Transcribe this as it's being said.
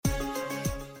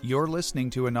You're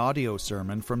listening to an audio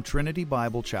sermon from Trinity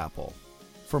Bible Chapel.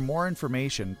 For more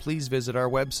information, please visit our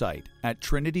website at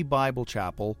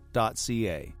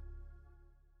trinitybiblechapel.ca.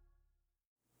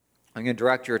 I'm going to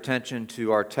direct your attention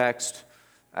to our text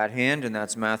at hand, and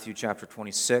that's Matthew chapter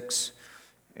 26,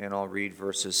 and I'll read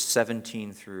verses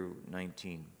 17 through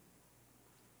 19.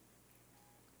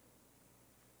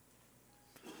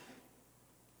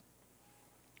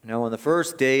 Now, on the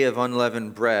first day of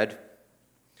unleavened bread,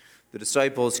 the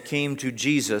disciples came to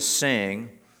Jesus,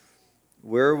 saying,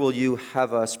 "Where will you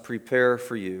have us prepare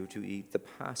for you to eat the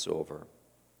Passover?"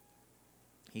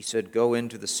 He said, "Go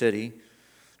into the city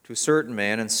to a certain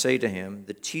man and say to him,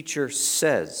 'The teacher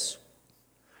says,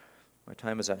 my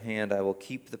time is at hand, I will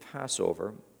keep the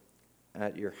Passover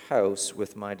at your house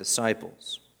with my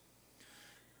disciples.'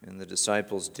 And the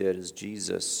disciples did as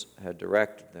Jesus had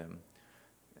directed them,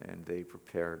 and they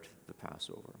prepared the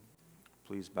Passover."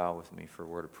 Please bow with me for a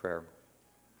word of prayer.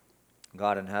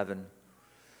 God in heaven,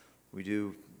 we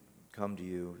do come to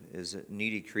you as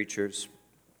needy creatures,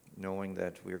 knowing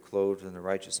that we are clothed in the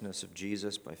righteousness of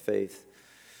Jesus by faith,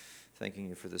 thanking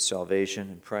you for the salvation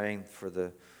and praying for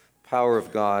the power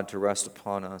of God to rest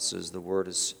upon us as the word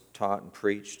is taught and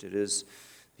preached. It is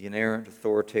the inerrant,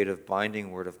 authoritative,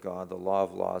 binding word of God, the law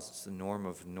of laws. It's the norm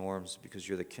of norms because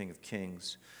you're the King of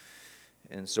kings.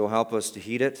 And so help us to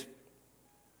heed it.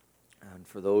 And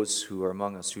for those who are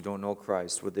among us who don't know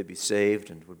Christ, would they be saved,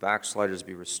 and would backsliders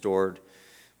be restored?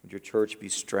 Would your church be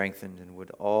strengthened, and would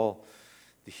all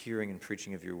the hearing and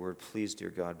preaching of your word, please,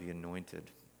 dear God, be anointed?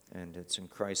 And it's in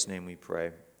Christ's name we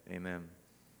pray. Amen.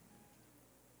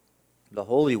 The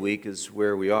Holy Week is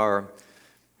where we are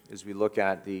as we look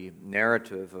at the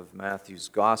narrative of Matthew's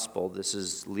Gospel. This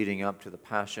is leading up to the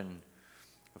Passion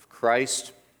of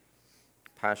Christ,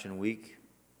 Passion Week.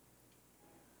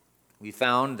 We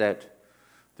found that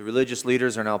the religious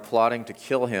leaders are now plotting to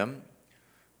kill him.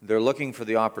 They're looking for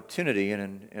the opportunity,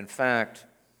 and in fact,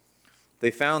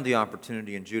 they found the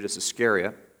opportunity in Judas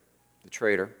Iscariot, the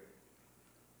traitor.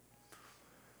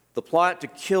 The plot to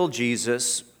kill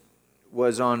Jesus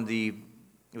was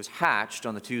hatched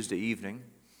on the Tuesday evening,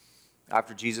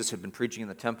 after Jesus had been preaching in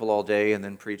the temple all day and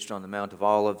then preached on the Mount of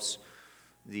Olives.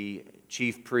 The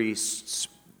chief priests,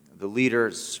 the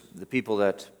leaders, the people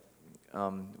that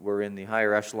were in the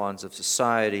higher echelons of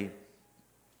society,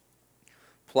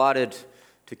 plotted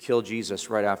to kill Jesus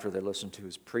right after they listened to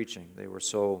his preaching. They were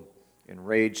so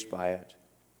enraged by it.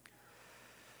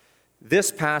 This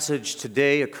passage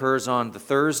today occurs on the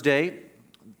Thursday.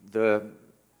 The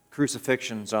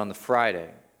crucifixion's on the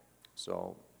Friday.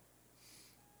 So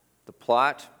the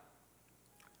plot,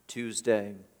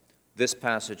 Tuesday, this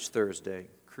passage Thursday,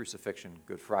 crucifixion,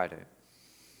 Good Friday.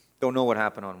 Don't know what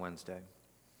happened on Wednesday.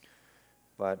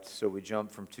 But so we jump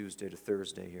from Tuesday to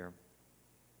Thursday here.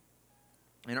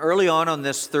 And early on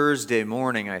this Thursday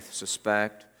morning, I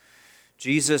suspect,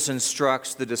 Jesus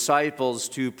instructs the disciples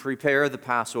to prepare the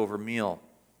Passover meal.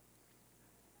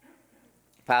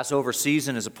 Passover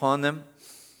season is upon them,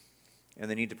 and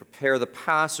they need to prepare the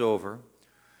Passover.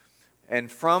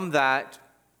 And from that,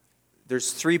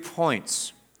 there's 3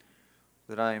 points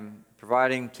that I'm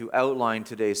providing to outline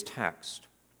today's text.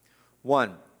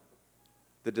 1,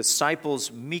 the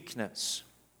disciples' meekness.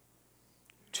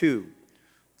 2,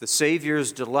 the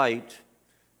Savior's delight.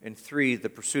 And 3, the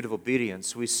pursuit of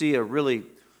obedience. We see a really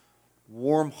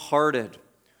warm-hearted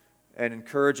and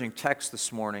encouraging text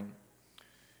this morning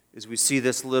as we see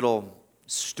this little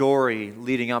story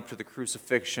leading up to the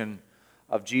crucifixion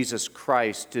of Jesus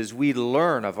Christ, as we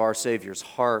learn of our Savior's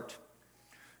heart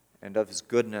and of his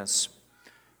goodness.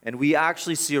 And we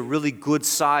actually see a really good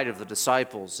side of the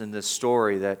disciples in this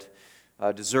story that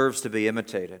deserves to be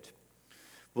imitated.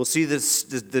 We'll see the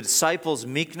disciples'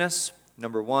 meekness,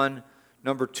 number 1.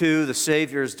 Number 2, the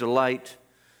Savior's delight.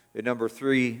 And number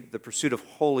 3, the pursuit of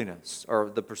holiness,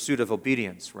 or the pursuit of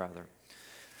obedience, rather.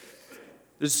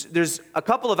 There's a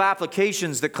couple of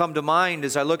applications that come to mind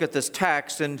as I look at this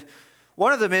text, and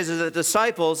one of them is that the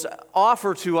disciples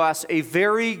offer to us a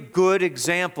very good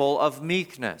example of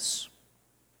meekness.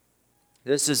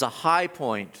 This is a high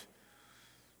point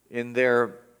in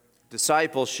their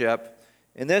discipleship,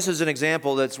 and this is an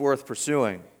example that's worth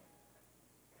pursuing.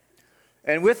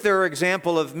 And with their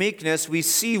example of meekness, we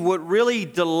see what really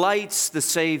delights the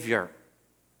Savior.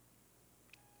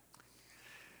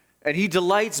 And he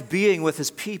delights being with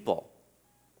his people.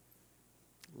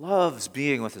 Loves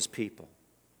being with his people.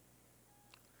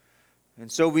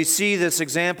 And so we see this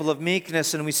example of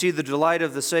meekness, and we see the delight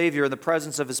of the Savior in the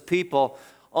presence of his people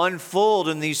unfold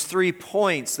in these 3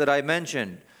 points that I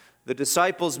mentioned. The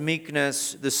disciples'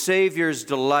 meekness, the Savior's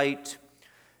delight,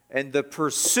 and the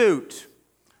pursuit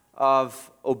of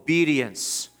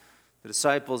obedience. The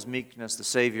disciples' meekness, the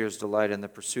Savior's delight in the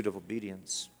pursuit of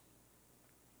obedience.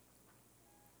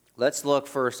 Let's look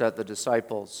first at the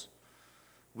disciples'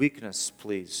 weakness,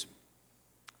 please.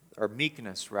 Or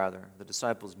meekness, rather. The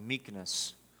disciples'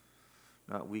 meekness.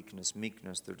 Not weakness,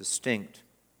 meekness. They're distinct.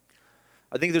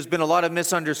 I think there's been a lot of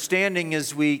misunderstanding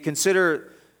as we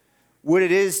consider what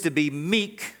it is to be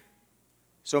meek.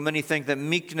 So many think that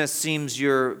meekness means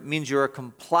you're a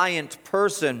compliant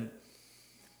person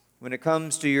when it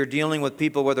comes to your dealing with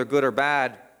people, whether good or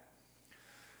bad.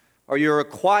 Or you're a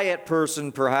quiet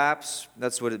person, perhaps.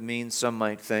 That's what it means, some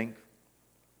might think.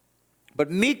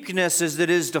 But meekness, as it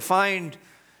is defined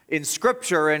in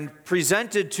Scripture and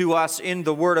presented to us in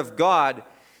the Word of God,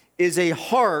 is a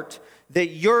heart that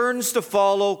yearns to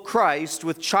follow Christ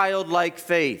with childlike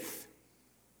faith.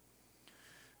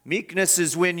 Meekness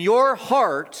is when your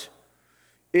heart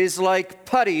is like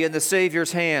putty in the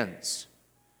Savior's hands.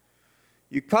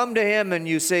 You come to Him and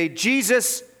you say,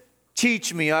 Jesus,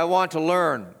 teach me, I want to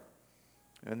learn.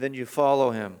 And then you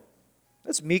follow Him.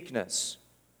 That's meekness.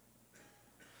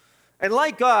 And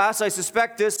like us, I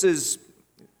suspect this has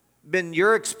been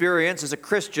your experience as a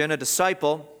Christian, a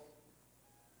disciple.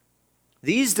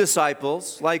 These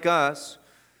disciples, like us,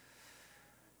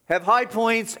 have high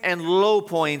points and low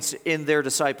points in their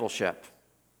discipleship.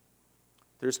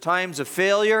 There's times of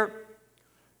failure,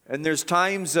 and there's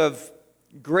times of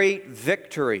great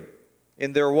victory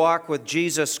in their walk with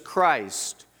Jesus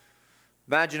Christ.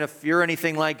 Imagine if you're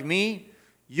anything like me,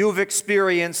 you've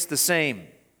experienced the same.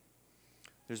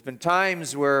 There's been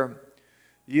times where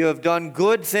you have done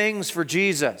good things for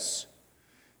Jesus,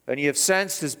 and you have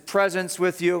sensed His presence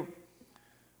with you.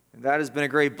 And that has been a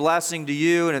great blessing to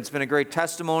you, and it's been a great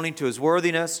testimony to His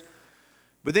worthiness.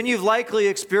 But then you've likely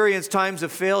experienced times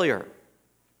of failure.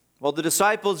 Well, the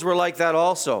disciples were like that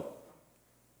also.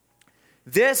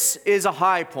 This is a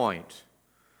high point.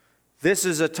 This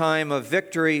is a time of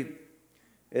victory,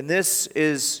 and this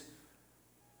is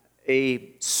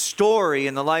a story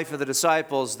in the life of the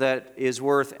disciples that is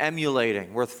worth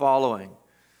emulating, worth following.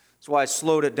 That's why I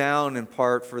slowed it down in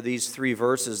part for these 3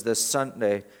 verses this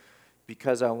Sunday,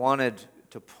 because I wanted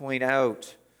to point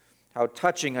out how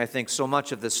touching I think so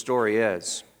much of this story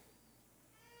is.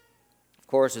 Of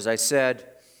course, as I said,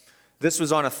 this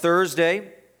was on a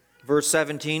Thursday. Verse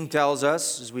 17 tells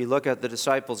us, as we look at the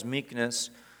disciples' meekness,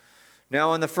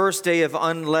 now on the first day of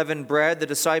unleavened bread, the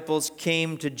disciples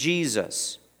came to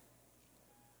Jesus.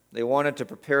 They wanted to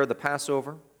prepare the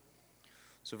Passover.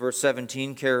 So verse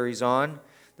 17 carries on.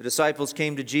 The disciples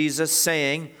came to Jesus,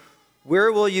 saying,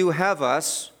 "Where will you have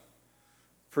us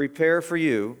prepare for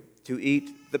you to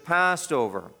eat the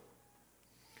Passover?"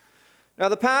 Now,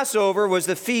 the Passover was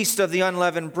the feast of the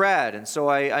unleavened bread, and so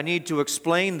I need to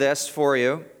explain this for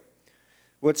you.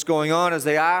 What's going on as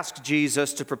they ask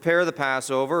Jesus to prepare the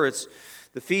Passover. It's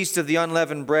the feast of the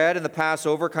unleavened bread and the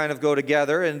Passover kind of go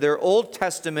together, and they're Old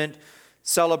Testament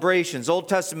celebrations, Old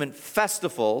Testament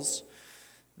festivals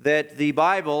that the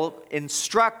Bible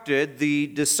instructed the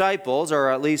disciples, or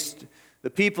at least the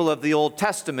people of the Old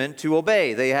Testament, to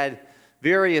obey. They had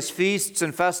various feasts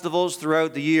and festivals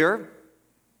throughout the year.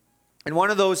 And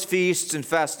one of those feasts and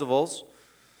festivals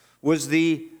was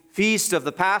the feast of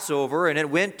the Passover, and it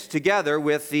went together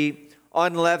with the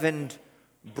unleavened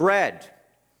bread.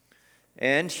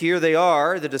 And here they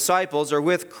are, the disciples are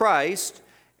with Christ,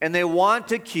 and they want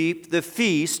to keep the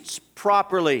feasts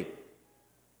properly.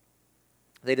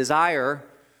 They desire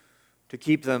to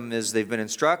keep them as they've been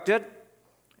instructed,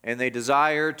 and they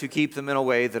desire to keep them in a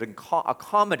way that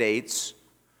accommodates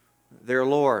their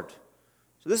Lord.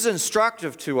 So this is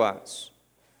instructive to us.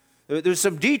 There's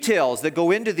some details that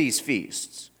go into these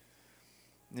feasts.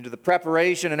 Into the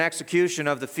preparation and execution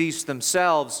of the feasts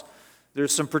themselves,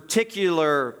 there's some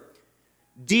particular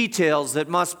details that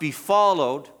must be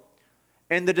followed,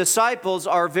 and the disciples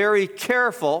are very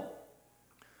careful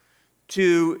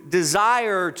to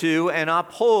desire to and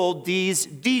uphold these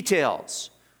details.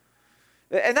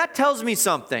 And that tells me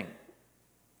something.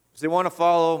 Because they want to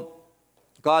follow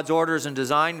God's orders and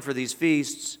design for these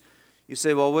feasts. You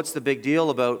say, well, what's the big deal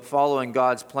about following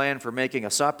God's plan for making a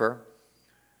supper,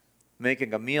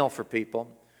 making a meal for people?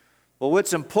 Well,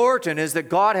 what's important is that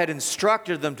God had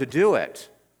instructed them to do it.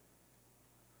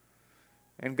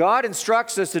 And God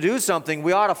instructs us to do something,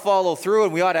 we ought to follow through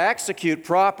and we ought to execute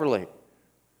properly.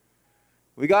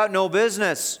 We got no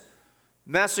business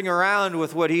messing around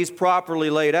with what He's properly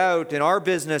laid out, and our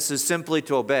business is simply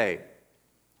to obey.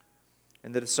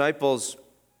 And the disciples,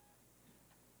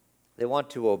 they want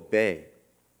to obey.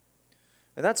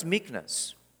 And that's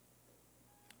meekness.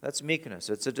 That's meekness.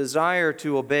 It's a desire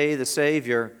to obey the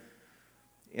Savior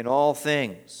in all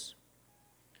things.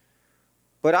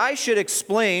 But I should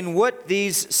explain what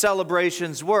these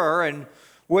celebrations were and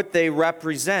what they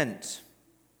represent.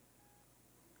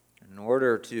 In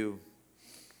order to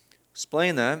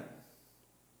explain that,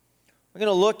 we're going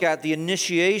to look at the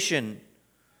initiation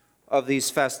of these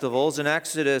festivals in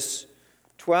Exodus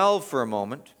 12 for a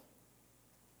moment.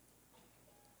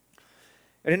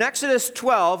 And in Exodus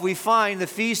 12, we find the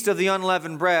Feast of the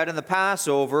Unleavened Bread and the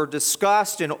Passover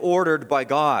discussed and ordered by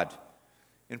God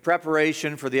in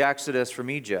preparation for the Exodus from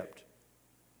Egypt.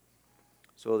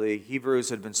 So the Hebrews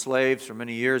had been slaves for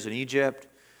many years in Egypt.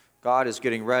 God is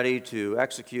getting ready to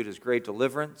execute his great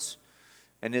deliverance.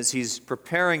 And as he's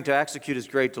preparing to execute his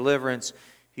great deliverance,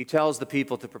 he tells the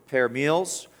people to prepare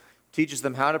meals, teaches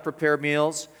them how to prepare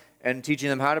meals, and teaching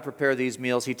them how to prepare these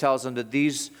meals, he tells them that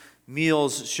these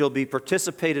meals shall be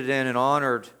participated in and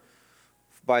honored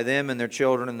by them and their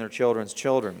children and their children's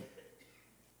children.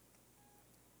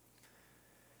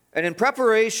 And in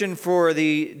preparation for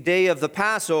the day of the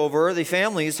Passover, the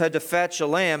families had to fetch a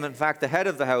lamb. In fact, the head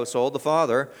of the household, the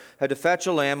father, had to fetch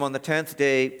a lamb on the 10th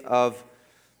day of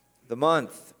the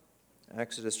month.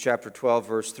 Exodus chapter 12,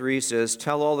 verse 3 says,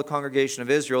 "Tell all the congregation of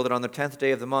Israel that on the 10th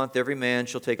day of the month every man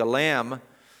shall take a lamb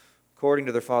according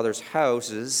to their father's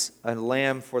houses, a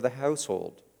lamb for the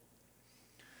household.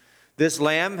 This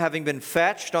lamb, having been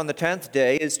fetched on the 10th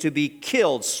day, is to be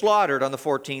killed, slaughtered on the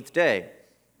 14th day."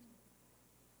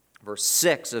 Verse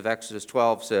 6 of Exodus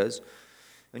 12 says,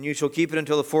 "And you shall keep it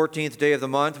until the 14th day of the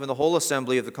month, when the whole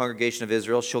assembly of the congregation of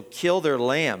Israel shall kill their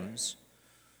lambs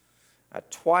at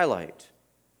twilight."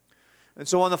 And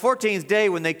so on the 14th day,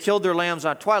 when they killed their lambs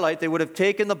at twilight, they would have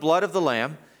taken the blood of the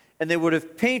lamb and they would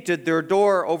have painted their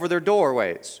door over their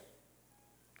doorways.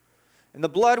 And the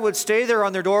blood would stay there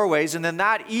on their doorways, and then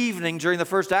that evening during the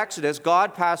first Exodus,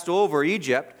 God passed over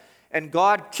Egypt, and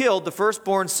God killed the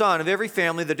firstborn son of every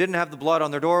family that didn't have the blood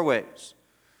on their doorways.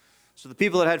 So the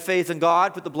people that had faith in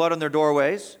God put the blood on their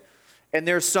doorways, and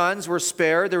their sons were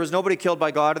spared. There was nobody killed by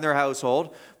God in their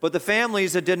household. But the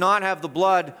families that did not have the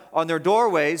blood on their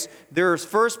doorways, their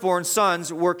firstborn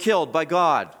sons were killed by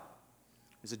God.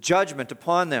 It was a judgment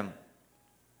upon them.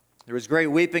 There was great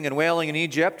weeping and wailing in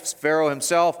Egypt. Pharaoh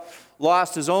himself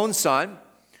lost his own son,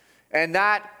 and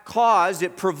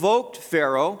it provoked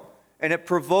Pharaoh, and it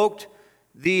provoked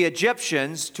the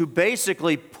Egyptians to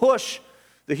basically push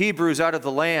the Hebrews out of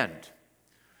the land.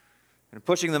 And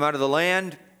pushing them out of the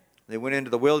land, they went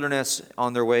into the wilderness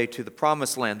on their way to the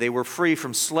promised land. They were free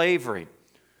from slavery.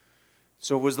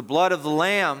 So it was the blood of the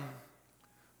lamb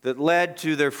that led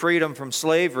to their freedom from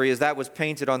slavery, as that was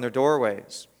painted on their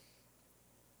doorways.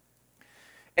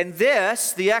 And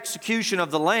this, the execution of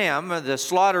the lamb, the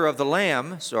slaughter of the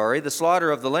lamb,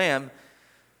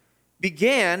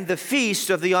 began the feast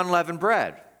of the unleavened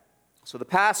bread. So the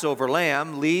Passover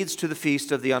lamb leads to the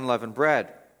feast of the unleavened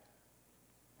bread.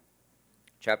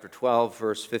 Chapter 12,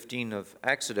 verse 15 of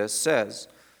Exodus says,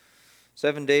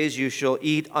 7 days you shall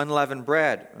eat unleavened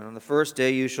bread, and on the first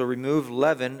day you shall remove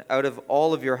leaven out of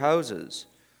all of your houses.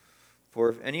 For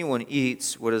if anyone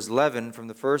eats what is leavened from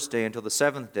the first day until the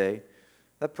seventh day,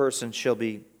 that person shall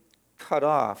be cut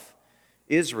off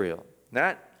Israel. And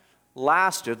that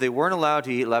lasted, they weren't allowed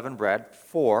to eat leavened bread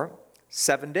for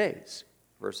 7 days.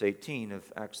 Verse 18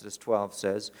 of Exodus 12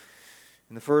 says,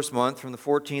 in the first month, from the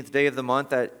 14th day of the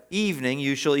month, at evening,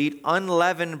 you shall eat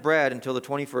unleavened bread until the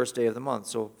 21st day of the month.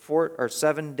 So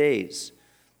 7 days,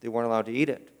 they weren't allowed to eat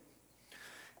it.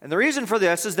 And the reason for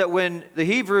this is that when the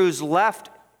Hebrews left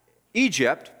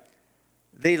Egypt,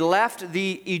 they left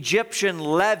the Egyptian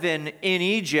leaven in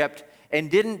Egypt and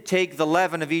didn't take the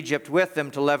leaven of Egypt with them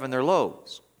to leaven their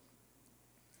loaves.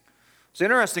 It's an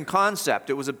interesting concept.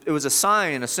 It was a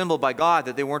sign, a symbol by God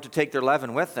that they weren't to take their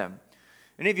leaven with them.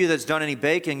 Any of you that's done any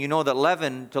baking, you know that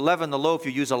to leaven the loaf,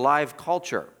 you use a live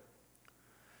culture.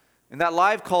 And that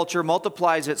live culture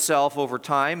multiplies itself over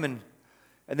time, and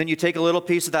then you take a little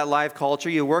piece of that live culture,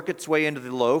 you work its way into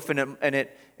the loaf, and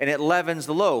it leavens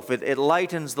the loaf. It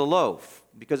lightens the loaf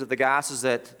because of the gases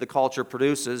that the culture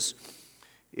produces.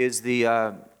 As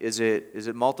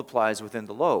it multiplies within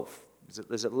the loaf,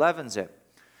 as it leavens it.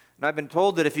 And I've been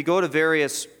told that if you go to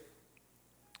various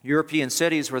European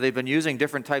cities where they've been using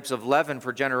different types of leaven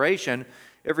for generation,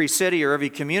 every city or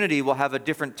every community will have a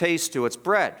different taste to its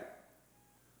bread. And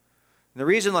the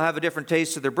reason they'll have a different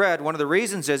taste to their bread, one of the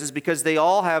reasons is because they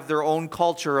all have their own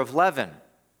culture of leaven.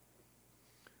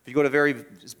 If you go to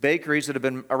various bakeries that have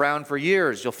been around for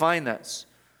years, you'll find this.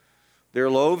 Their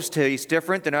loaves taste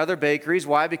different than other bakeries.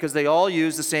 Why? Because they all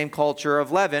use the same culture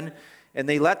of leaven, and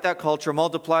they let that culture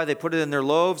multiply. They put it in their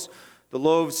loaves. The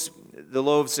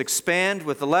loaves expand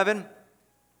with the leaven,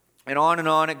 and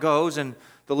on it goes, and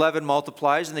the leaven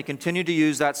multiplies, and they continue to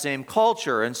use that same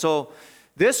culture. And so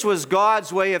this was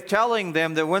God's way of telling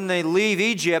them that when they leave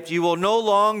Egypt, you will no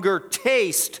longer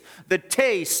taste the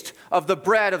taste of the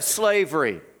bread of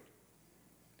slavery.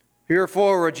 Here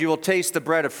forward, you will taste the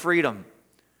bread of freedom.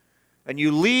 And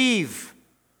you leave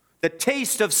the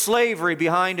taste of slavery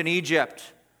behind in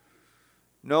Egypt.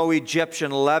 No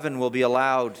Egyptian leaven will be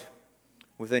allowed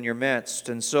within your midst.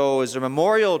 And so as a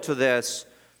memorial to this,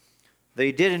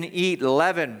 they didn't eat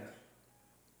leaven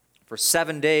for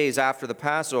 7 days after the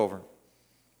Passover.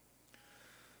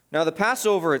 Now the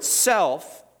Passover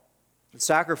itself, the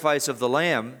sacrifice of the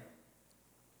lamb,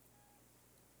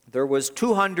 there was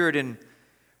 200 and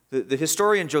the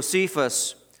historian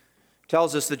Josephus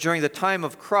tells us that during the time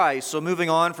of Christ, so moving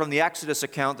on from the Exodus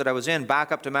account that I was in,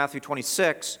 back up to Matthew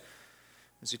 26,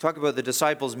 as we talk about the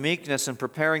disciples' meekness in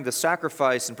preparing the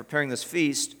sacrifice and preparing this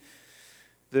feast,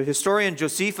 the historian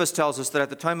Josephus tells us that at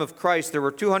the time of Christ, there were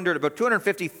about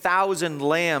 250,000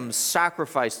 lambs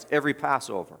sacrificed every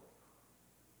Passover.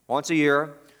 Once a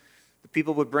year, the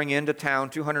people would bring into town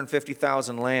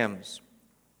 250,000 lambs.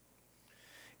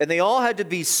 And they all had to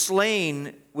be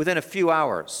slain within a few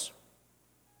hours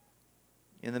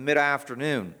in the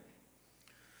mid-afternoon.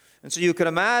 And so you can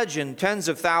imagine tens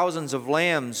of thousands of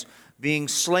lambs being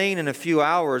slain in a few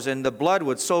hours, and the blood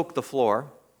would soak the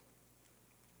floor.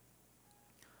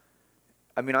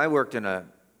 I mean, I worked in a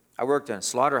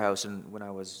slaughterhouse when I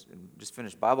was just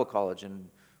finished Bible college, and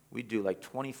we'd do like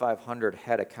 2,500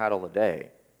 head of cattle a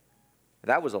day.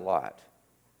 That was a lot.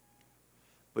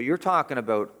 But you're talking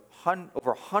about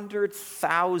over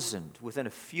 100,000 within a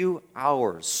few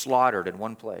hours slaughtered in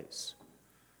one place.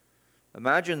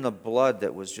 Imagine the blood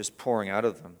that was just pouring out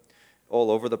of them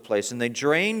all over the place. And they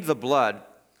drained the blood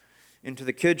into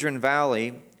the Kidron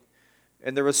Valley.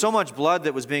 And there was so much blood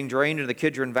that was being drained into the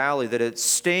Kidron Valley that it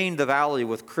stained the valley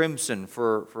with crimson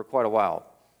for quite a while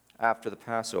after the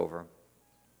Passover.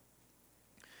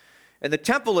 And the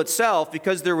temple itself,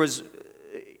 because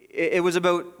it was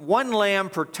about one lamb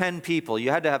per 10 people.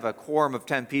 You had to have a quorum of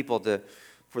 10 people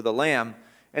for the lamb.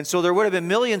 And so there would have been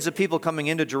millions of people coming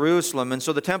into Jerusalem. And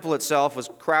so the temple itself was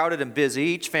crowded and busy.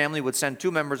 Each family would send 2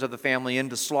 members of the family in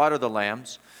to slaughter the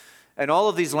lambs. And all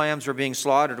of these lambs were being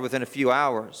slaughtered within a few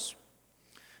hours.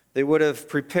 They would have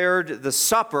prepared the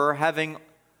supper having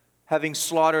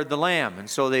slaughtered the lamb. And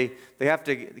so they have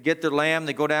to get their lamb.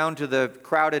 They go down to the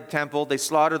crowded temple. They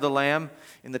slaughter the lamb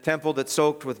in the temple that's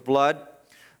soaked with blood.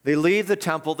 They leave the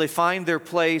temple. They find their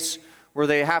place where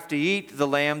they have to eat the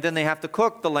lamb. Then they have to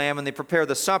cook the lamb, and they prepare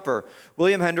the supper.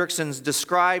 William Hendrickson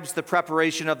describes the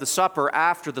preparation of the supper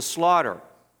after the slaughter.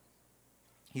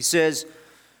 He says,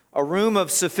 "A room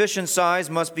of sufficient size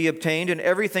must be obtained, and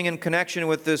everything in connection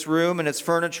with this room and its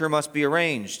furniture must be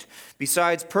arranged.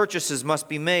 Besides, purchases must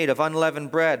be made of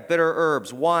unleavened bread, bitter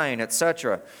herbs, wine,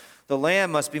 etc. The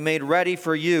lamb must be made ready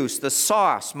for use. The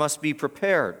sauce must be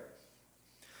prepared."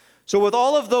 So with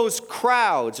all of those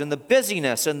crowds and the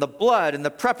busyness and the blood and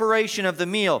the preparation of the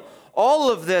meal, all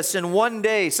of this in one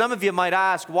day, some of you might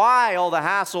ask, why all the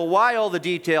hassle? Why all the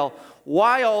detail?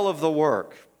 Why all of the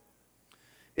work?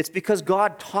 It's because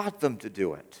God taught them to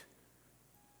do it.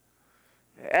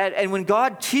 And when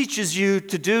God teaches you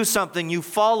to do something, you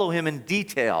follow Him in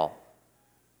detail.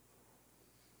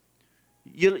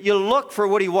 You look for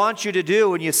what He wants you to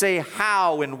do, and you say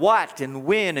how and what and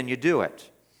when, and you do it.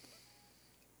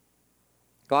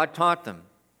 God taught them.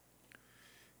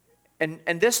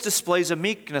 And this displays a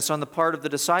meekness on the part of the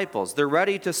disciples. They're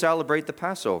ready to celebrate the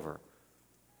Passover.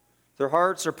 Their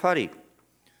hearts are putty.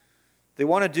 They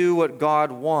want to do what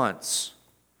God wants.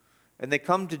 And they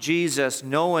come to Jesus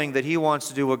knowing that He wants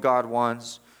to do what God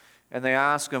wants. And they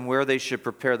ask Him where they should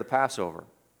prepare the Passover.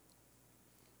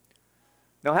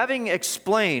 Now, having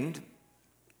explained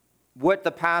what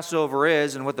the Passover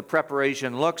is and what the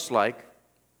preparation looks like,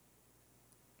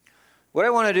 what I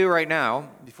want to do right now,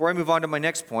 before I move on to my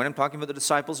next point, I'm talking about the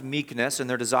disciples' meekness and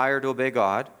their desire to obey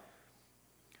God.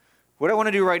 What I want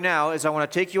to do right now is I want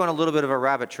to take you on a little bit of a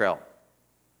rabbit trail.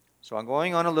 So I'm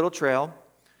going on a little trail.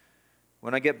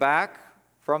 When I get back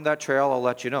from that trail, I'll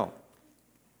let you know.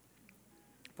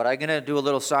 But I'm going to do a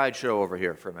little sideshow over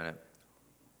here for a minute.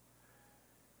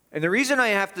 And the reason I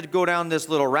have to go down this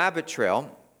little rabbit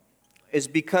trail is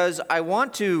because I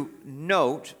want to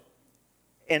note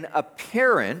an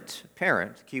apparent,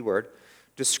 keyword,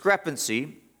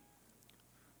 discrepancy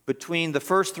between the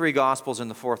first 3 Gospels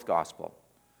and the 4th Gospel.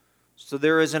 So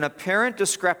there is an apparent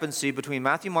discrepancy between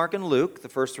Matthew, Mark, and Luke, the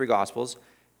first 3 Gospels,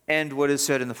 and what is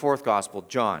said in the 4th Gospel,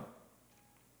 John.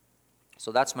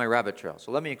 So that's my rabbit trail.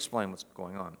 So let me explain what's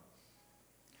going on.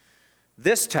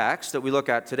 This text that we look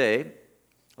at today,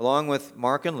 along with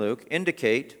Mark and Luke,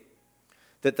 indicate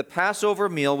that the Passover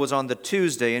meal was on the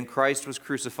Tuesday and Christ was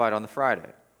crucified on the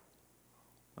Friday.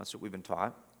 That's what we've been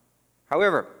taught.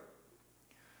 However,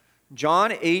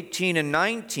 John 18 and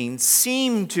 19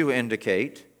 seem to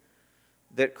indicate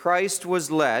that Christ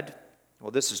was led, well,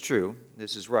 this is true,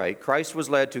 this is right, Christ was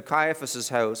led to Caiaphas'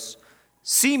 house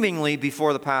seemingly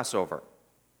before the Passover,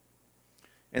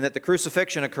 and that the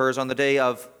crucifixion occurs on the day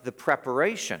of the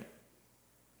preparation.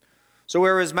 So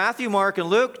whereas Matthew, Mark, and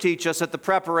Luke teach us that the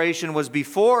preparation was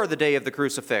before the day of the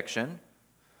crucifixion,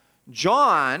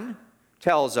 John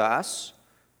tells us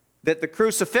that the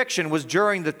crucifixion was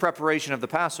during the preparation of the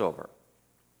Passover.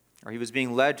 Or he was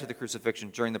being led to the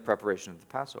crucifixion during the preparation of the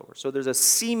Passover. So there's a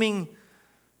seeming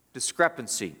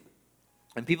discrepancy.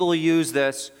 And people who use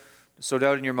this to sow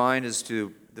doubt in your mind as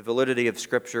to the validity of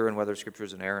Scripture and whether Scripture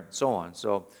is inerrant and so on.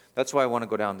 So that's why I want to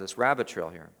go down this rabbit trail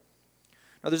here.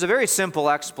 Now, there's a very simple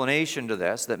explanation to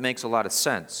this that makes a lot of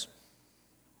sense.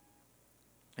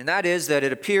 And that is that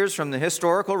it appears from the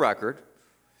historical record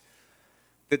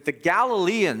that the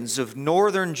Galileans of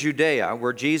northern Judea,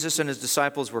 where Jesus and his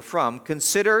disciples were from,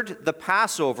 considered the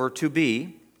Passover to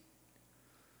be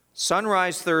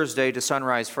sunrise Thursday to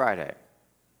sunrise Friday.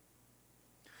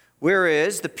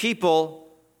 Whereas the people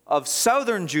of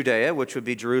southern Judea, which would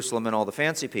be Jerusalem and all the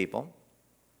fancy people,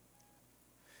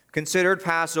 considered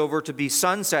Passover to be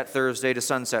sunset Thursday to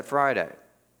sunset Friday.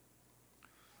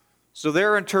 So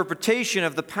their interpretation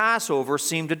of the Passover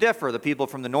seemed to differ. The people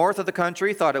from the north of the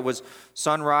country thought it was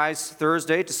sunrise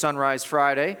Thursday to sunrise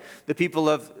Friday. The people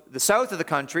of the south of the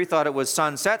country thought it was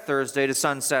sunset Thursday to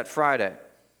sunset Friday.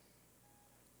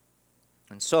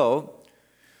 And so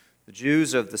the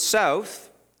Jews of the south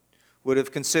would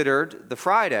have considered the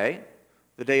Friday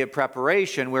the day of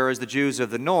preparation, whereas the Jews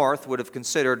of the north would have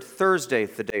considered Thursday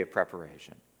the day of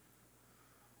preparation,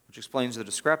 which explains the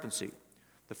discrepancy.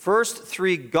 The first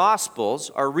three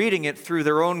Gospels are reading it through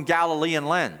their own Galilean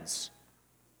lens.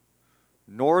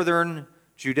 Northern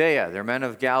Judea, they're men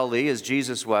of Galilee, as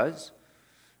Jesus was,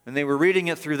 and they were reading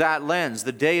it through that lens.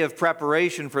 The day of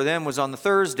preparation for them was on the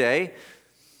Thursday,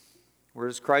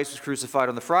 whereas Christ was crucified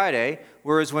on the Friday.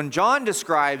 Whereas when John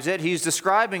describes it, he's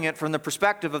describing it from the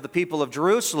perspective of the people of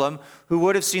Jerusalem, who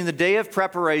would have seen the day of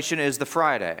preparation as the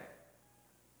Friday,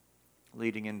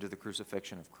 leading into the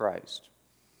crucifixion of Christ.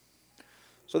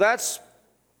 So that's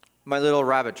my little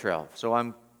rabbit trail. So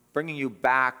I'm bringing you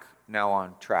back now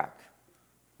on track.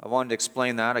 I wanted to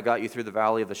explain that. I got you through the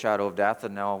valley of the shadow of death,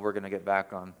 and now we're going to get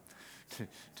back on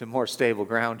to more stable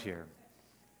ground here.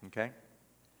 Okay?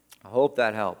 I hope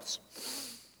that helps.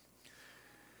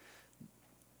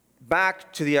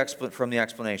 Back to from the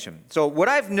explanation. So what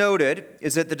I've noted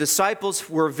is that the disciples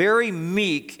were very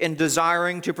meek in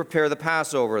desiring to prepare the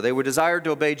Passover. They were desired to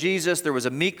obey Jesus. There was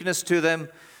a meekness to them.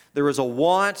 There was a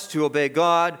want to obey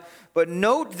God. But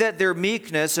note that their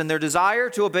meekness and their desire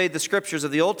to obey the Scriptures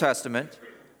of the Old Testament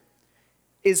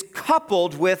is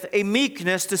coupled with a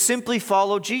meekness to simply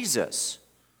follow Jesus.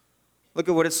 Look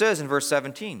at what it says in verse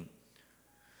 17.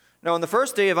 Now, on the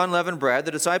first day of unleavened bread,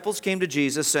 the disciples came to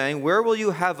Jesus, saying, "Where will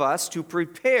you have us to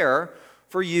prepare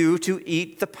for you to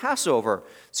eat the Passover?"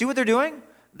 See what they're doing?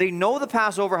 They know the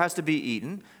Passover has to be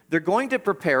eaten. They're going to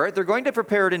prepare it. They're going to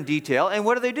prepare it in detail. And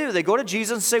what do? They go to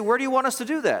Jesus and say, "Where do you want us to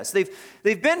do this?"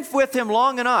 They've been with him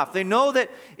long enough. They know that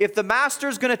if the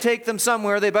master's going to take them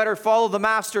somewhere, they better follow the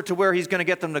master to where he's going to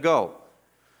get them to go.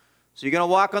 So you're going to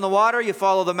walk on the water, you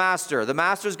follow the master. The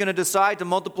master's going to decide to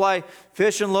multiply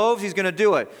fish and loaves, he's going to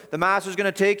do it. The master's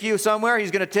going to take you somewhere, he's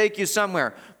going to take you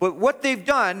somewhere. But what they've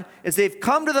done is they've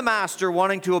come to the master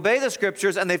wanting to obey the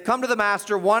Scriptures, and they've come to the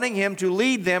master wanting him to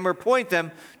lead them or point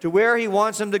them to where he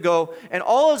wants them to go. And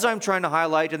all as I'm trying to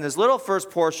highlight in this little first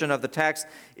portion of the text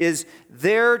is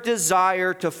their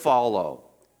desire to follow.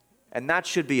 And that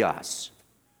should be us.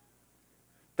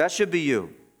 That should be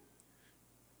you.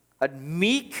 A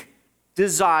meek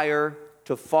desire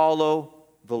to follow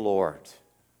the Lord.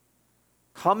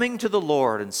 Coming to the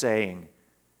Lord and saying,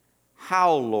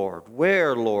 "How, Lord?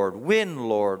 Where, Lord? When,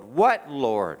 Lord? What,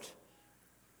 Lord?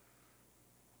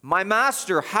 My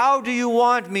master, how do you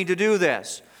want me to do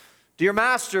this? Dear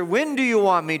master, when do you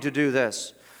want me to do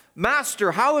this?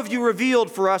 Master, how have you revealed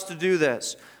for us to do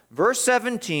this?" Verse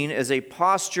 17 is a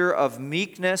posture of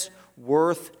meekness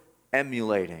worth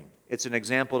emulating. It's an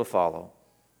example to follow.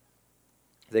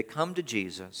 They come to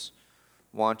Jesus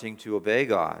wanting to obey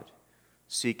God,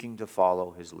 seeking to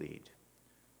follow his lead.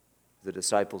 The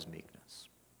disciples' meekness.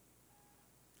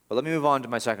 But let me move on to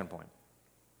my second point.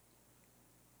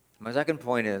 My second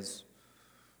point is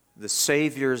the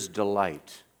Savior's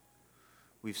delight.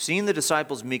 We've seen the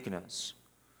disciples' meekness.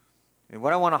 And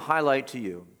what I want to highlight to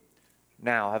you,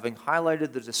 now, having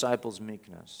highlighted the disciples'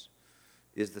 meekness,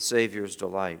 is the Savior's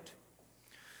delight.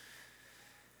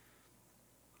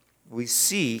 We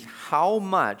see how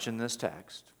much in this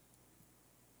text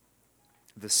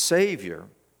the Savior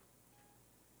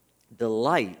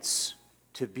delights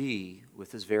to be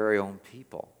with his very own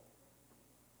people.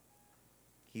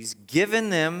 He's given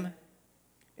them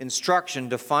instruction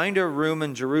to find a room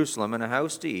in Jerusalem and a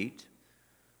house to eat.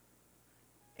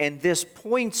 And this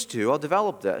points to, I'll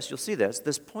develop this, you'll see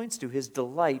this points to his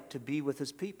delight to be with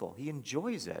his people. He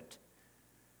enjoys it.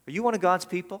 Are you one of God's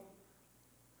people?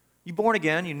 You born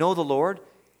again, you know the Lord.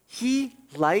 He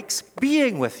likes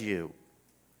being with you.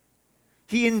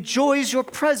 He enjoys your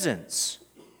presence.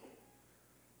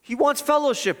 He wants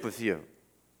fellowship with you.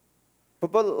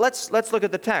 But let's look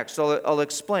at the text. I'll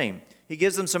explain. He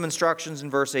gives them some instructions in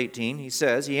verse 18.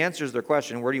 He answers their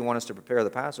question, where do you want us to prepare the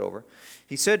Passover?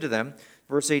 He said to them,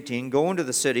 verse 18, go into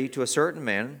the city to a certain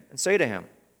man and say to him.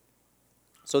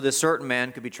 So this certain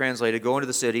man could be translated, go into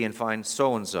the city and find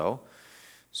so-and-so.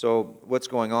 So what's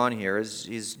going on here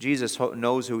is Jesus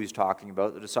knows who he's talking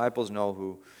about. The disciples know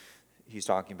who he's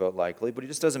talking about likely, but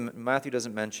Matthew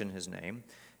doesn't mention his name,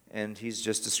 and he's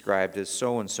just described as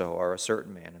so-and-so, or a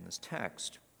certain man in this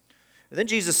text. And then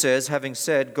Jesus says, having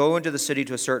said, go into the city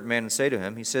to a certain man and say to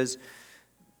him, he says,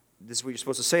 this is what you're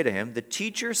supposed to say to him, the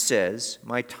teacher says,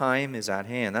 my time is at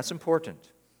hand. That's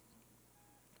important.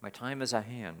 My time is at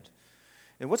hand.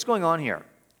 And what's going on here?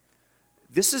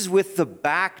 This is with the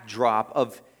backdrop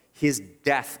of his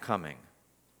death coming.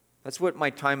 That's what my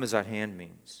time is at hand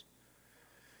means.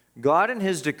 God in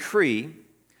his decree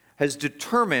has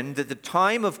determined that the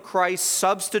time of Christ's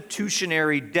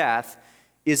substitutionary death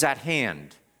is at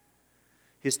hand.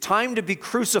 His time to be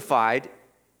crucified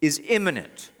is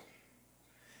imminent.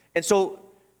 And so,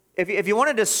 if you want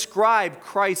to describe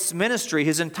Christ's ministry,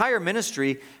 his entire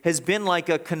ministry has been like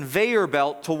a conveyor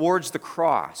belt towards the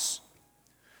cross.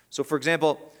 So, for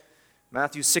example,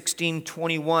 Matthew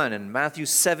 16:21 and Matthew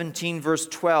 17, verse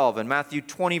 12, and Matthew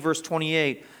 20, verse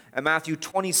 28, and Matthew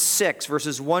 26,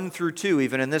 verses 1 through 2,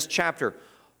 even in this chapter,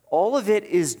 all of it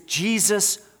is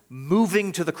Jesus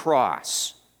moving to the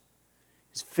cross.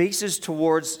 His face is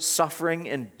towards suffering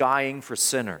and dying for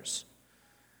sinners.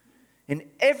 And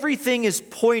everything is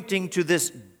pointing to this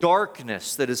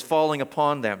darkness that is falling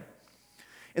upon them.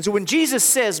 And so when Jesus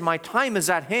says, my time is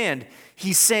at hand,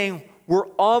 he's saying, we're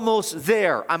almost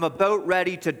there. I'm about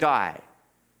ready to die.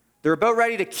 They're about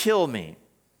ready to kill me.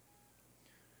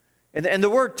 And the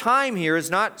word time here is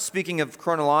not speaking of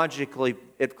chronologically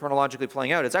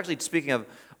playing out. It's actually speaking of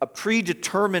a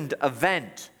predetermined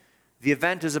event. The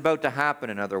event is about to happen,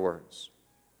 in other words.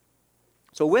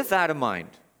 So with that in mind,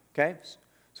 okay?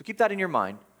 So keep that in your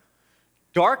mind.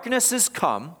 Darkness has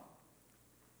come.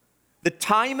 The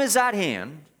time is at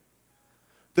hand.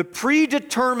 The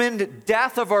predetermined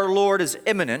death of our Lord is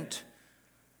imminent.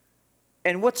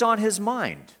 And what's on his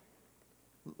mind?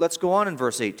 Let's go on in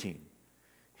verse 18.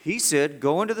 He said,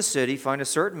 go into the city, find a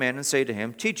certain man, and say to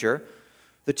him, Teacher,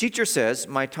 the teacher says,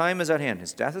 my time is at hand.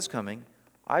 His death is coming.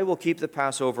 I will keep the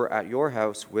Passover at your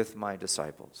house with my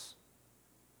disciples.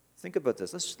 Think about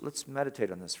this. Let's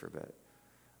meditate on this for a bit.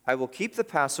 I will keep the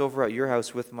Passover at your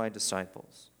house with my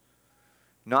disciples.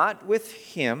 Not with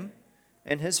him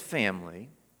and his family,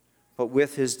 but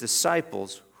with his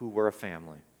disciples who were a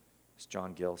family, as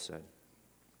John Gill said.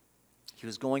 He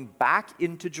was going back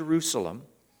into Jerusalem,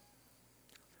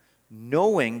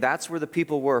 knowing that's where the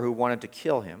people were who wanted to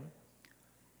kill him,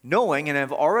 knowing, and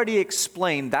I've already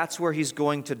explained, that's where he's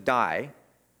going to die.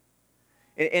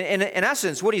 In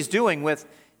essence, what he's doing with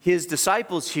his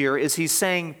disciples here is he's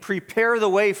saying, prepare the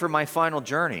way for my final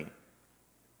journey.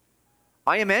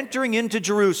 I am entering into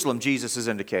Jerusalem, Jesus is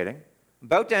indicating. I'm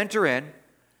about to enter in.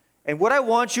 And what I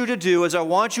want you to do is I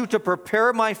want you to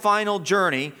prepare my final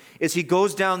journey as he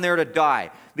goes down there to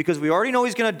die. Because we already know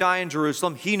he's going to die in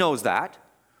Jerusalem. He knows that.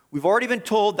 We've already been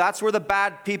told that's where the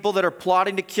bad people that are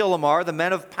plotting to kill him are, the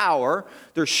men of power.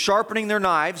 They're sharpening their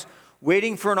knives,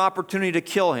 waiting for an opportunity to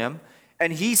kill him.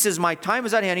 And he says, my time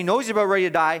is at hand. He knows he's about ready to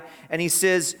die. And he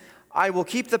says, I will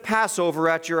keep the Passover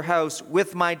at your house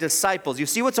with my disciples. You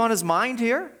see what's on his mind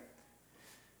here?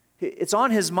 It's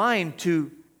on his mind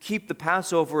to keep the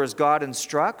Passover as God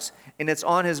instructs. And it's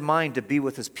on his mind to be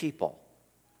with his people.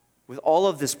 With all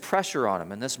of this pressure on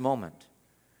him in this moment.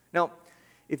 Now,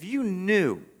 if you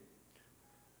knew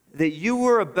that you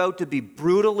were about to be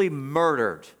brutally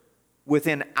murdered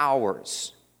within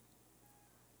hours,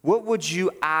 what would you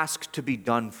ask to be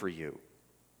done for you?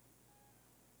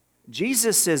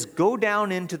 Jesus says, go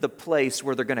down into the place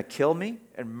where they're going to kill me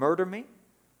and murder me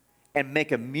and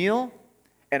make a meal,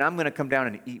 and I'm going to come down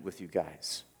and eat with you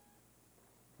guys.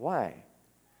 Why?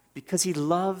 Because he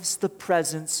loves the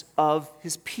presence of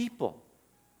his people.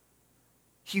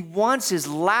 He wants his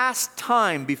last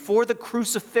time before the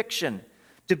crucifixion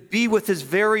to be with his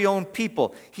very own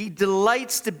people. He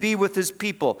delights to be with his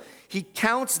people. He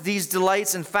counts these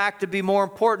delights, in fact, to be more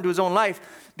important to his own life,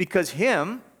 because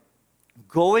him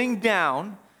going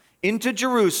down into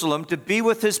Jerusalem to be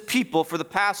with his people for the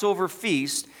Passover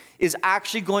feast is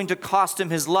actually going to cost him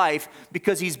his life,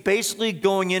 because he's basically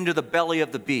going into the belly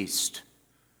of the beast.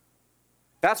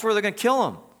 That's where they're going to kill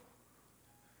him.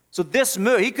 So this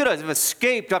move, he could have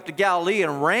escaped up to Galilee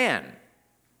and ran.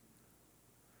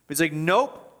 But he's like,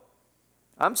 nope.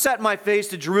 I'm setting my face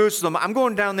to Jerusalem. I'm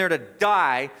going down there to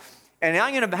die, and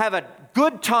I'm going to have a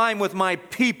good time with my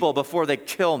people before they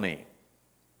kill me.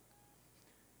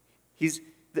 You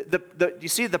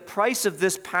see, the price of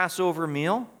this Passover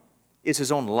meal is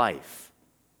his own life.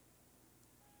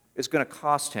 It's going to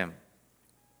cost him.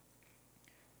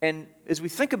 And as we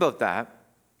think about that,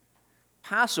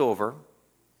 Passover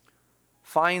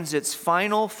finds its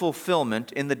final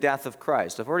fulfillment in the death of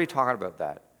Christ. I've already talked about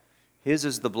that. His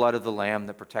is the blood of the Lamb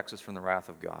that protects us from the wrath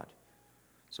of God.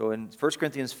 So in 1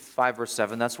 Corinthians 5, verse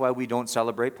 7, that's why we don't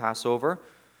celebrate Passover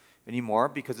anymore,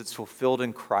 because it's fulfilled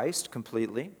in Christ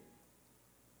completely.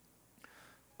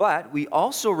 But we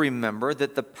also remember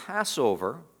that the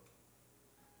Passover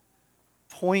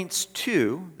points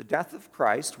to the death of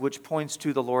Christ, which points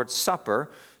to the Lord's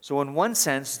Supper. So in one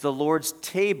sense, the Lord's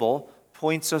table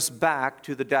points us back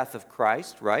to the death of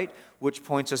Christ, right? Which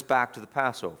points us back to the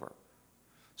Passover.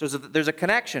 So there's a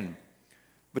connection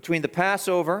between the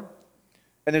Passover,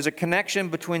 and there's a connection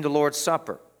between the Lord's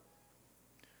Supper.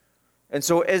 And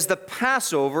so as the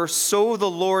Passover, so the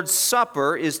Lord's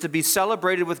Supper is to be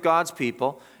celebrated with God's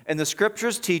people. And the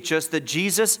Scriptures teach us that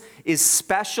Jesus is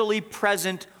specially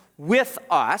present with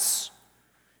us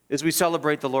as we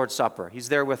celebrate the Lord's Supper. He's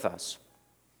there with us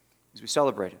as we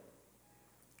celebrate it.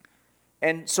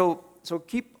 And so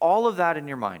keep all of that in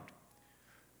your mind.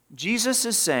 Jesus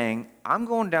is saying, I'm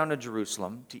going down to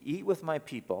Jerusalem to eat with my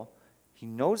people. He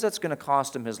knows that's going to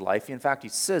cost him his life. In fact, he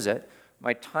says it,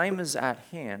 my time is at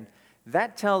hand.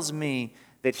 That tells me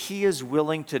that he is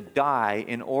willing to die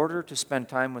in order to spend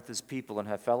time with his people and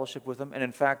have fellowship with them. And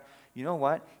in fact, you know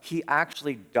what? He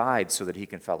actually died so that he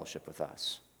can fellowship with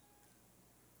us.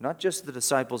 Not just the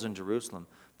disciples in Jerusalem,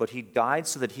 but he died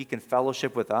so that he can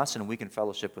fellowship with us and we can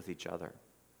fellowship with each other.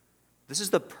 This is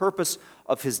the purpose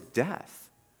of his death.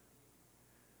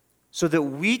 So that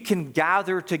we can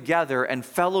gather together and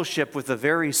fellowship with the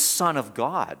very Son of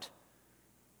God.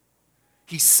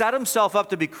 He set himself up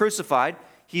to be crucified.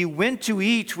 He went to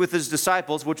eat with his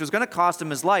disciples, which was going to cost him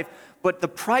his life. But the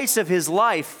price of his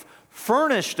life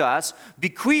furnished us,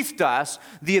 bequeathed us,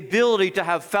 the ability to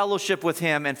have fellowship with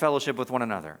him and fellowship with one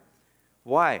another.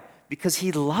 Why? Because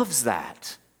he loves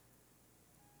that.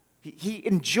 He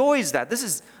enjoys that. This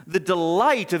is the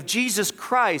delight of Jesus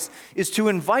Christ, is to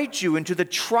invite you into the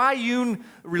triune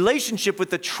relationship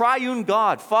with the triune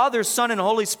God, Father, Son, and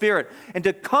Holy Spirit, and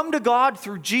to come to God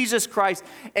through Jesus Christ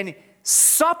and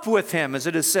sup with him, as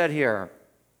it is said here,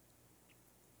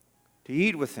 to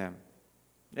eat with him.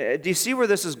 Do you see where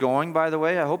this is going, by the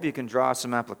way? I hope you can draw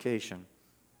some application.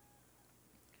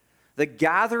 The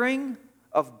gathering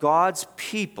of God's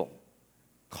people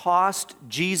cost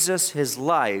Jesus his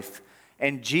life,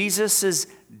 and Jesus'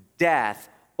 death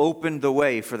opened the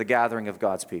way for the gathering of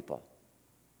God's people.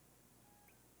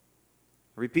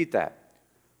 Repeat that.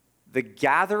 The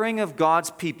gathering of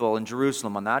God's people in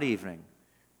Jerusalem on that evening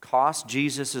cost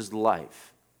Jesus his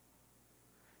life,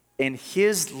 and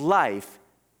his life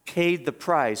paid the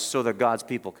price so that God's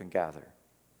people can gather.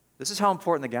 This is how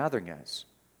important the gathering is.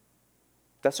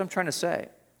 That's what I'm trying to say.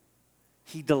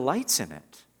 He delights in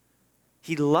it.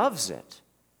 He loves it.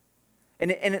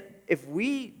 And if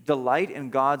we delight in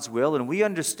God's will and we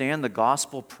understand the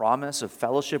gospel promise of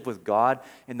fellowship with God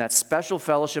and that special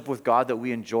fellowship with God that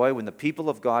we enjoy when the people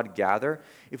of God gather,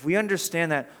 if we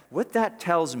understand that, what that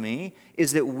tells me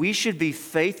is that we should be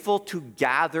faithful to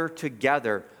gather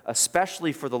together,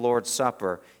 especially for the Lord's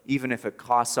Supper, even if it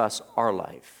costs us our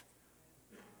life.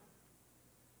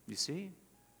 You see?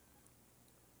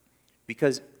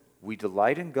 Because we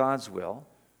delight in God's will,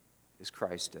 as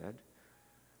Christ did.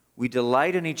 We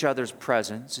delight in each other's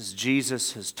presence, as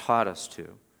Jesus has taught us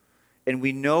to. And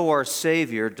we know our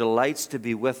Savior delights to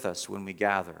be with us when we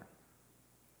gather.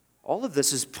 All of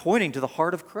this is pointing to the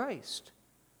heart of Christ.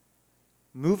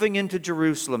 Moving into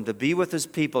Jerusalem to be with his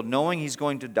people, knowing he's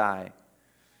going to die.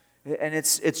 And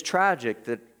it's tragic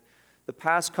that the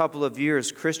past couple of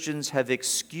years, Christians have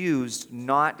excused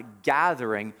not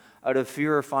gathering out of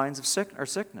fear or signs of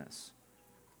sickness.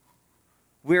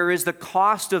 Whereas the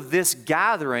cost of this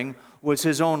gathering was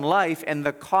his own life, and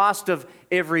the cost of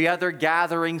every other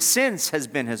gathering since has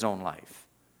been his own life.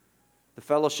 The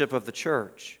fellowship of the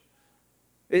church.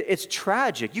 It's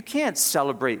tragic. You can't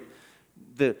celebrate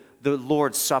the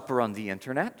Lord's Supper on the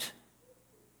internet.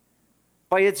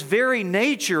 By its very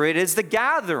nature, it is the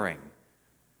gathering.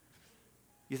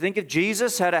 You think if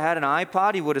Jesus had had an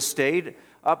iPod, he would have stayed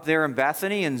up there in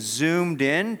Bethany and zoomed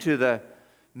in to the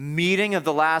meeting of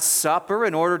the Last Supper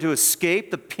in order to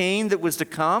escape the pain that was to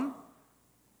come?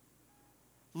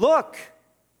 Look,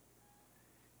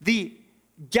 the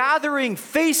gathering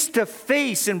face to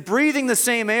face and breathing the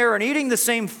same air and eating the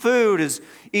same food as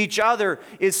each other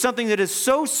is something that is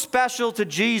so special to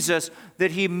Jesus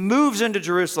that he moves into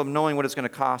Jerusalem knowing what it's going to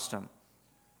cost him.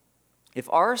 If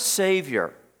our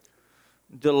Savior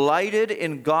delighted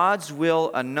in God's will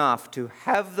enough to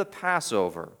have the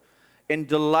Passover and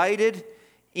delighted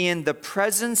in the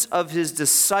presence of his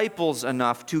disciples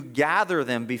enough to gather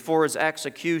them before his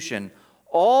execution,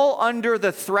 all under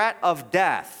the threat of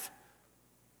death.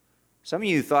 Some of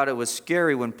you thought it was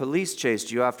scary when police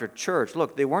chased you after church.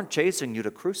 Look, they weren't chasing you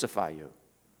to crucify you.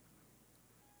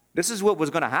 This is what was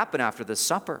going to happen after this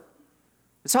supper.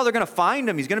 This is how they're going to find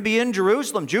him. He's going to be in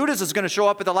Jerusalem. Judas is going to show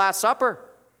up at the Last Supper.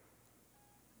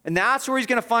 And that's where he's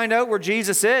going to find out where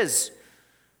Jesus is.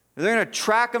 They're going to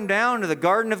track him down to the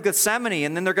Garden of Gethsemane,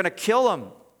 and then they're going to kill him.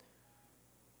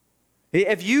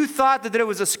 If you thought that it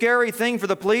was a scary thing for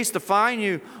the police to find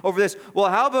you over this, well,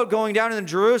 how about going down into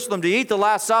Jerusalem to eat the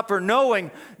Last Supper,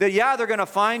 knowing that, yeah, they're going to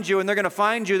find you, and they're going to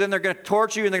find you, then they're going to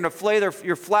torture you, and they're going to flay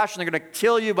your flesh, and they're going to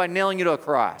kill you by nailing you to a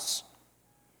cross.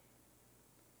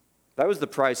 That was the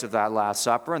price of that Last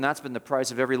Supper, and that's been the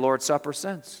price of every Lord's Supper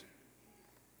since.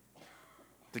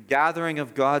 The gathering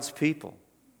of God's people.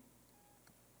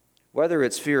 Whether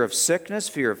it's fear of sickness,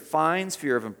 fear of fines,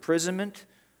 fear of imprisonment,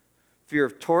 fear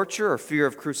of torture, or fear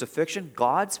of crucifixion,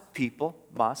 God's people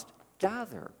must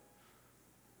gather.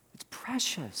 It's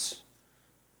precious.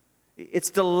 It's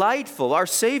delightful. Our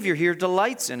Savior here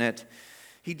delights in it.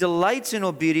 He delights in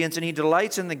obedience, and he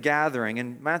delights in the gathering.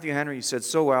 And Matthew Henry said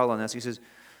so well on this. He says,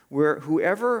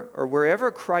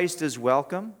 wherever Christ is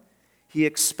welcome, he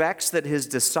expects that his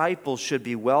disciples should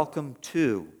be welcome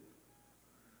too.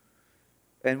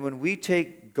 And when we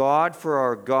take God for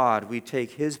our God, we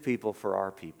take his people for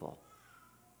our people.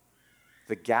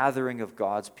 The gathering of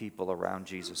God's people around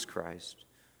Jesus Christ.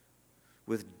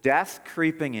 With death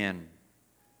creeping in,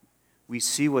 we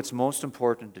see what's most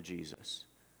important to Jesus.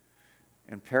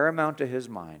 And paramount to his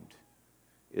mind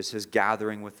is his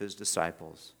gathering with his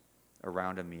disciples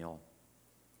around a meal.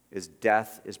 His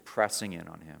death is pressing in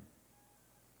on him.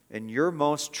 In your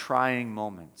most trying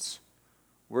moments,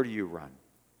 where do you run?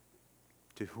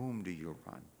 To whom do you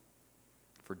run?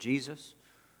 For Jesus,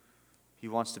 he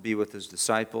wants to be with his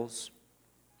disciples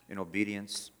in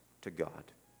obedience to God.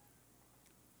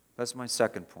 That's my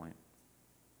second point.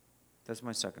 That's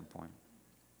my second point.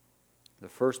 The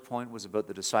first point was about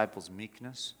the disciples'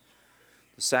 meekness.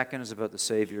 The second is about the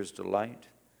Savior's delight.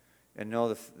 And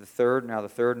the third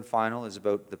and final is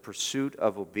about the pursuit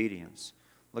of obedience.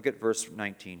 Look at verse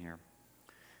 19 here.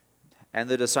 And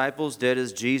the disciples did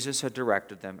as Jesus had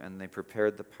directed them, and they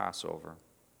prepared the Passover.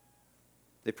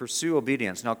 They pursue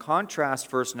obedience. Now contrast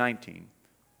verse 19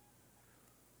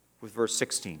 with verse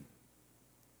 16.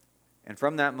 And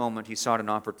from that moment he sought an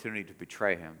opportunity to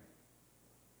betray him.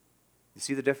 You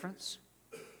see the difference?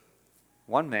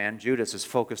 One man, Judas, is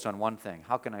focused on one thing.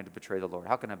 How can I betray the Lord?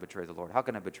 How can I betray the Lord? How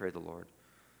can I betray the Lord?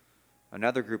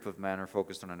 Another group of men are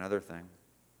focused on another thing.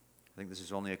 I think this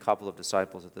is only a couple of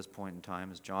disciples at this point in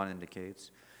time, as John indicates.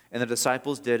 And the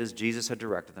disciples did as Jesus had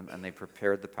directed them, and they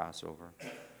prepared the Passover.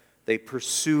 They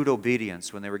pursued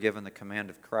obedience when they were given the command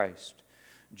of Christ.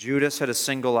 Judas had a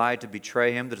single eye to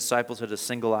betray him. The disciples had a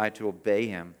single eye to obey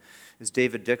him. As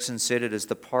David Dixon said, it is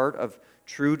the part of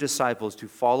true disciples to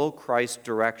follow Christ's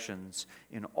directions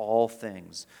in all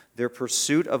things. Their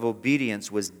pursuit of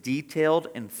obedience was detailed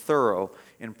and thorough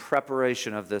in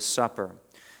preparation of this supper.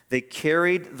 They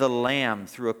carried the lamb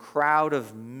through a crowd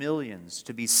of millions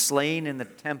to be slain in the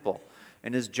temple.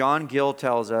 And as John Gill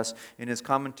tells us in his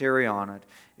commentary on it,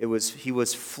 he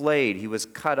was flayed, he was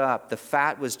cut up, the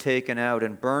fat was taken out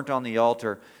and burnt on the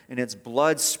altar, and its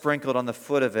blood sprinkled on the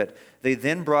foot of it. They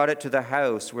then brought it to the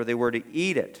house where they were to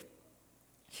eat it.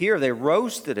 Here they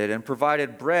roasted it and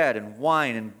provided bread and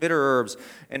wine and bitter herbs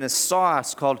and a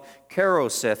sauce called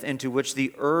karosith into which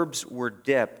the herbs were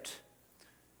dipped.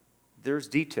 There's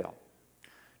detail.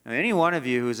 Now, any one of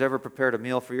you who's ever prepared a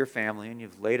meal for your family and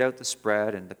you've laid out the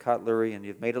spread and the cutlery and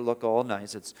you've made it look all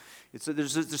nice,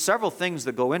 there's several things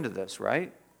that go into this,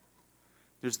 right?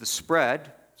 There's the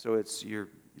spread, so it's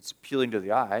appealing to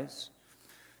the eyes.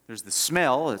 There's the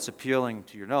smell, it's appealing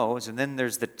to your nose, and then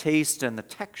there's the taste and the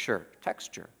texture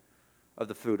of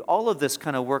the food. All of this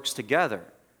kind of works together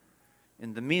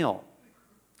in the meal.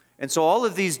 And so all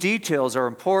of these details are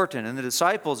important, and the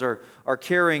disciples are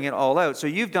carrying it all out. So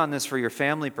you've done this for your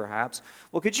family, perhaps.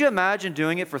 Well, could you imagine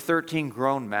doing it for 13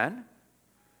 grown men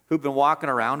who've been walking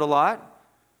around a lot?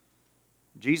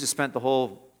 Jesus spent the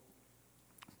whole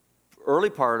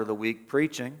early part of the week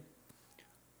preaching.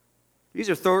 These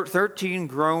are 13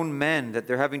 grown men that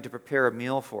they're having to prepare a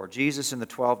meal for, Jesus and the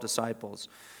 12 disciples.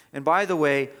 And by the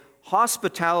way,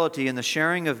 hospitality and the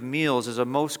sharing of meals is a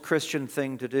most Christian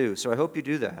thing to do. So I hope you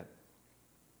do that.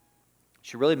 You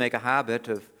should really make a habit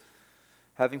of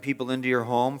having people into your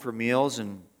home for meals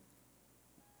and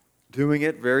doing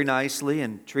it very nicely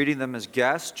and treating them as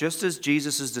guests, just as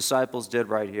Jesus' disciples did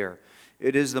right here.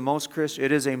 It is a most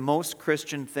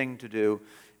Christian thing to do,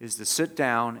 is to sit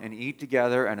down and eat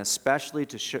together, and especially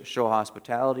to show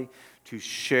hospitality, to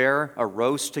share a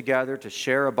roast together, to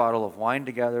share a bottle of wine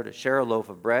together, to share a loaf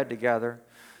of bread together,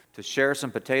 to share some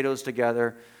potatoes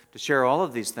together, to share all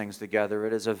of these things together.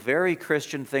 It is a very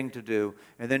Christian thing to do,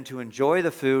 and then to enjoy the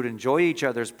food, enjoy each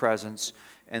other's presence,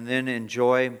 and then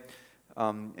enjoy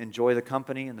the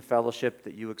company and the fellowship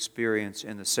that you experience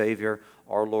in the Savior,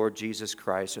 our Lord Jesus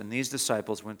Christ. And these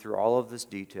disciples went through all of this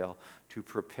detail to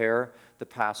prepare the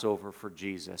Passover for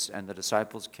Jesus. And the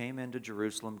disciples came into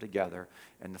Jerusalem together,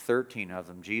 and the 13 of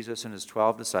them, Jesus and his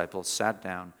 12 disciples, sat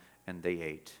down and they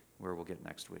ate, where we'll get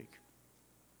next week.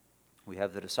 We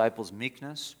have the disciples'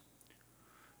 meekness,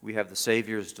 we have the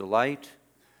Savior's delight,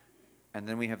 and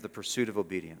then we have the pursuit of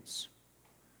obedience.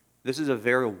 This is a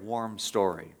very warm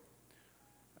story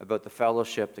about the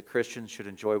fellowship that Christians should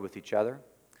enjoy with each other,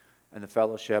 and the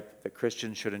fellowship that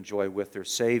Christians should enjoy with their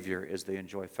Savior as they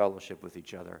enjoy fellowship with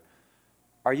each other.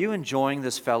 Are you enjoying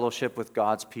this fellowship with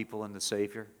God's people and the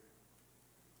Savior?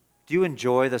 Do you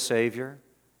enjoy the Savior?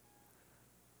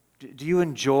 Do you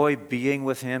enjoy being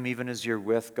with Him even as you're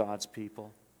with God's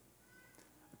people?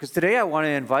 Because today I want to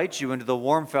invite you into the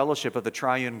warm fellowship of the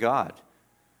triune God.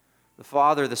 The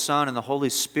Father, the Son, and the Holy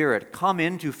Spirit. Come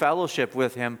into fellowship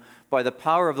with Him by the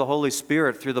power of the Holy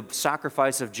Spirit through the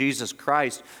sacrifice of Jesus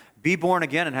Christ. Be born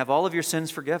again and have all of your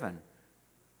sins forgiven.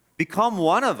 Become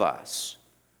one of us.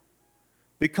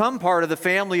 Become part of the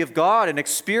family of God and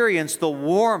experience the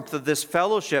warmth of this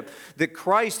fellowship that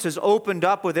Christ has opened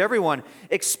up with everyone.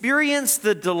 Experience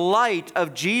the delight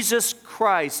of Jesus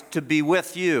Christ to be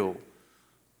with you.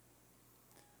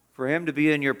 For Him to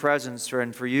be in your presence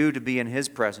and for you to be in His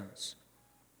presence.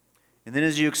 And then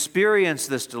as you experience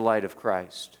this delight of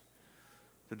Christ,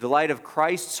 the delight of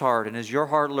Christ's heart, and as your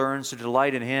heart learns to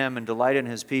delight in Him and delight in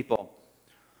His people,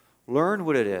 learn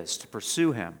what it is to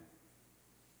pursue Him.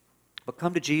 But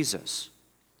come to Jesus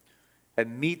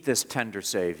and meet this tender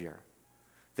Savior,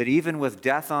 that even with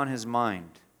death on His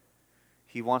mind,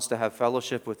 He wants to have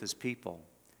fellowship with His people,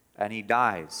 and He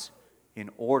dies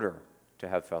in order to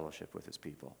have fellowship with His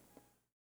people.